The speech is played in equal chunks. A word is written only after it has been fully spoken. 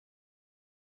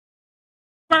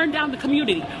burn down the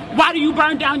community? Why do you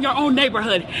burn down your own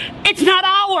neighborhood? It's not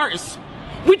ours.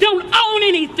 We don't own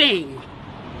anything.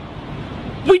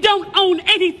 We don't own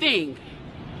anything.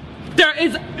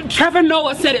 Trevor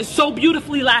Noah said it so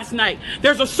beautifully last night.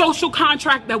 There's a social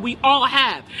contract that we all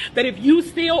have. That if you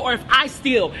steal or if I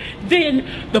steal,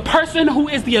 then the person who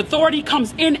is the authority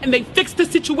comes in and they fix the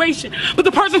situation. But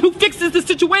the person who fixes the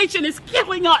situation is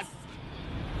killing us.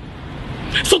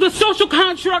 So the social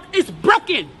contract is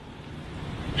broken.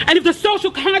 And if the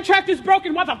social contract is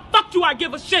broken, why the fuck do I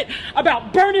give a shit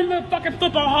about burning the fucking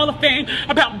Football Hall of Fame,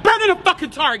 about burning a fucking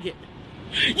Target?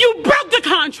 You broke the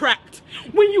contract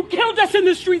when you killed us in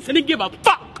the streets and didn't give a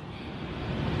fuck.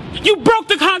 You broke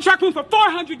the contract when for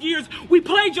 400 years we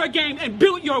played your game and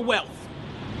built your wealth.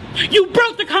 You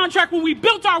broke the contract when we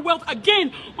built our wealth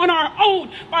again on our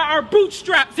own by our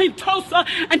bootstraps in Tulsa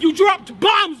and you dropped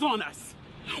bombs on us.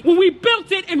 When we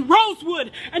built it in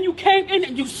Rosewood and you came in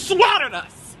and you slaughtered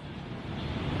us.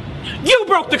 You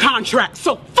broke the contract,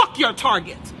 so fuck your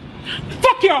Target.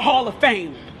 Fuck your Hall of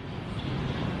Fame.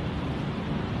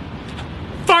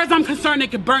 As far as I'm concerned, they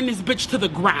could burn this bitch to the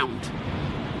ground.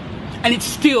 And it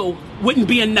still wouldn't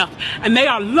be enough. And they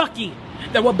are lucky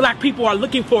that what black people are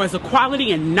looking for is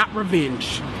equality and not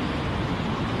revenge.